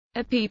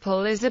A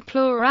people is a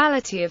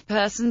plurality of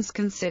persons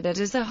considered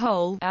as a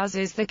whole, as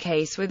is the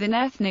case with an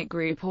ethnic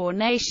group or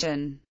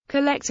nation.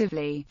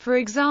 Collectively, for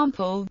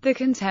example, the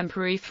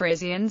contemporary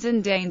Frisians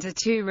and Danes are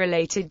two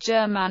related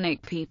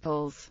Germanic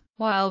peoples,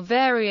 while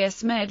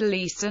various Middle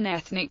Eastern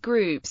ethnic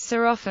groups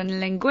are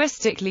often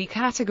linguistically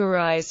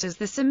categorized as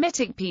the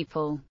Semitic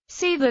people.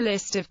 See the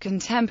list of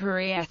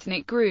contemporary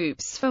ethnic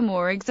groups for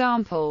more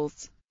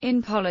examples.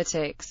 In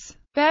politics,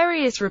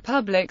 various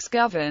republics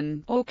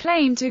govern, or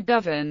claim to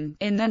govern,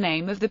 in the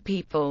name of the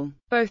people.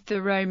 Both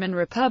the Roman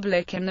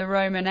Republic and the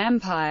Roman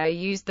Empire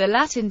used the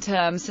Latin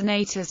term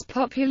senatus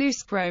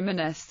populus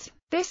Romanus.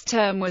 This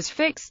term was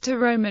fixed to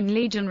Roman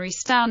legionary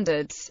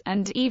standards,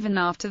 and, even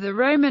after the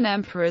Roman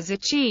emperors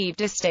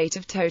achieved a state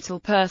of total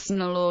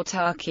personal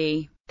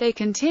autarky, they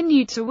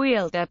continued to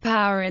wield their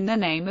power in the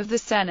name of the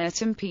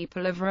Senate and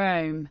people of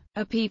Rome.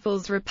 A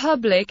people's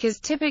republic is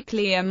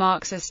typically a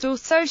Marxist or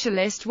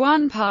socialist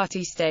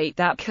one-party state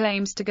that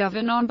claims to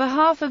govern on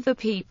behalf of the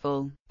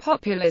people.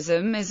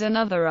 Populism is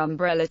another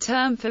umbrella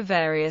term for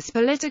various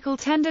political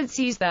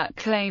tendencies that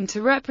claim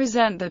to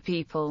represent the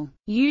people,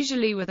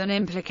 usually with an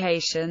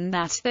implication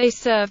that they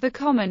serve the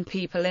common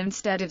people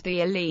instead of the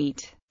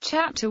elite.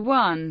 Chapter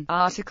 1,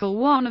 Article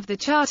 1 of the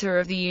Charter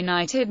of the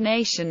United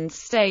Nations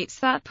states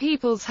that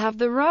peoples have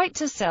the right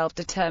to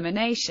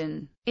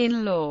self-determination.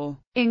 In law,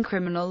 in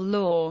criminal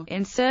law,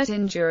 in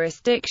certain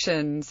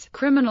jurisdictions,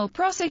 criminal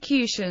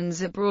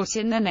prosecutions are brought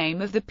in the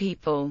name of the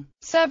people.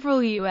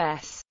 Several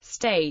U.S.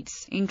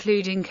 states,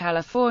 including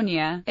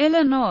California,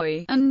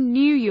 Illinois, and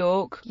New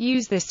York,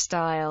 use this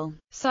style.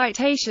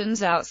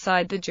 Citations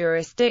outside the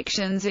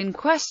jurisdictions in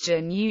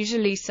question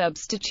usually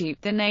substitute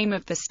the name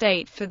of the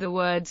state for the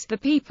words "the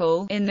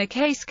people" in the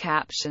case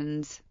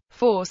captions.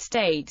 4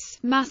 states,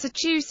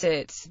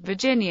 Massachusetts,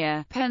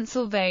 Virginia,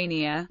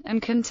 Pennsylvania, and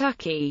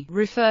Kentucky,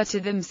 refer to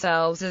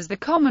themselves as the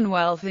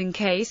Commonwealth in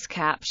case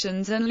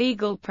captions and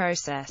legal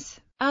process.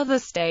 Other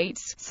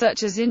states,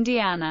 such as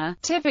Indiana,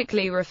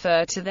 typically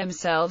refer to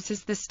themselves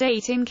as the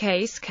state in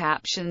case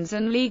captions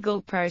and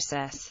legal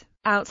process.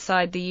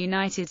 Outside the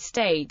United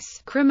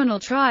States, criminal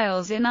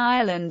trials in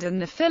Ireland and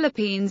the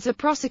Philippines are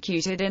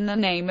prosecuted in the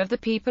name of the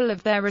people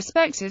of their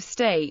respective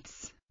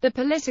states. The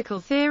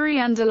political theory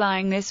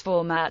underlying this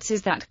format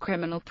is that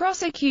criminal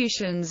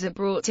prosecutions are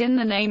brought in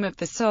the name of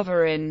the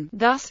sovereign.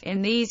 Thus,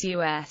 in these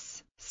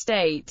U.S.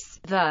 states,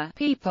 the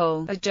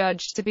people are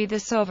judged to be the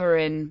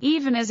sovereign,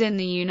 even as in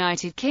the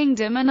United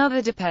Kingdom and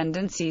other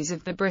dependencies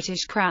of the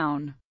British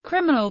Crown.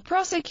 Criminal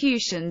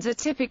prosecutions are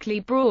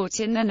typically brought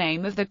in the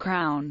name of the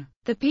Crown.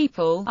 The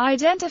people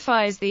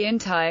identifies the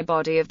entire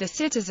body of the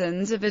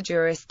citizens of a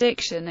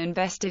jurisdiction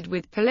invested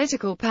with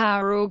political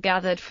power or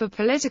gathered for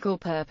political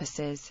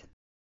purposes.